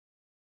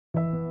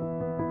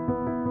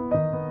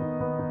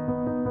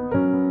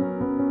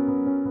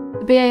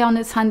The BA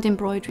Honours Hand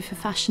Embroidery for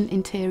Fashion,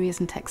 Interiors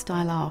and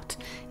Textile Art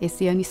is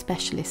the only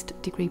specialist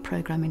degree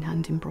programme in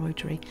hand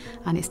embroidery,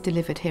 and it's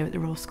delivered here at the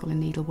Royal School of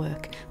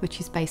Needlework,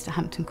 which is based at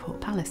Hampton Court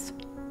Palace.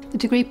 The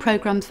degree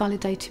programme is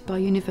validated by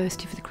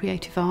University for the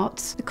Creative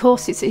Arts. The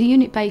course is a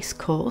unit-based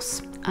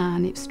course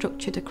and it's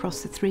structured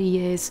across the 3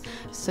 years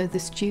so the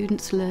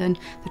students learn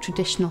the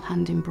traditional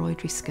hand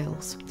embroidery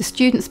skills. The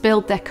students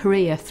build their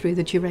career through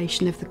the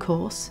duration of the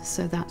course,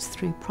 so that's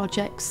through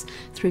projects,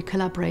 through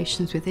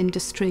collaborations with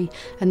industry,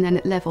 and then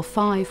at level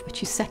 5,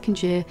 which is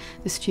second year,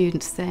 the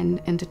students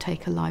then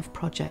undertake a live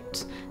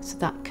project. So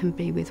that can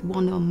be with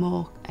one or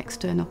more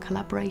external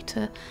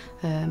collaborator.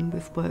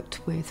 We've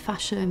worked with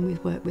fashion,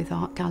 we've worked with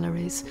art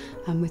galleries,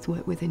 and we've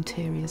worked with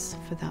interiors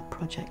for that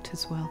project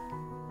as well.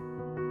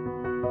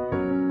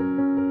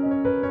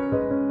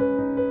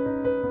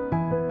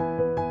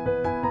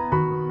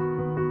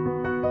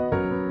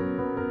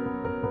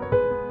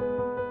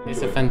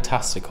 It's a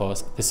fantastic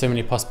course. There's so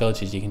many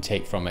possibilities you can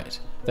take from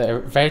it. They're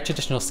very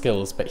traditional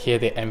skills, but here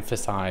they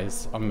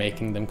emphasise on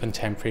making them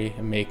contemporary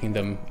and making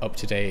them up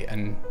to date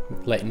and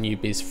letting you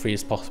be as free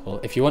as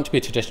possible. If you want to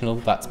be traditional,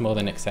 that's more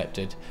than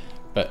accepted,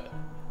 but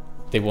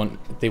they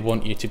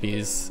want you to be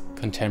as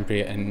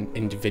contemporary and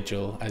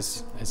individual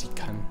as you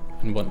can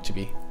and want to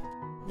be.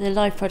 The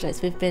live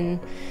projects we've been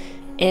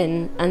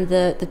in and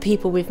the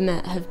people we've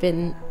met have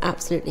been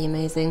absolutely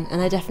amazing, and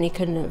I definitely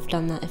couldn't have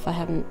done that if I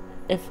hadn't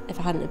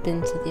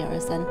been to the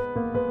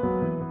RSN.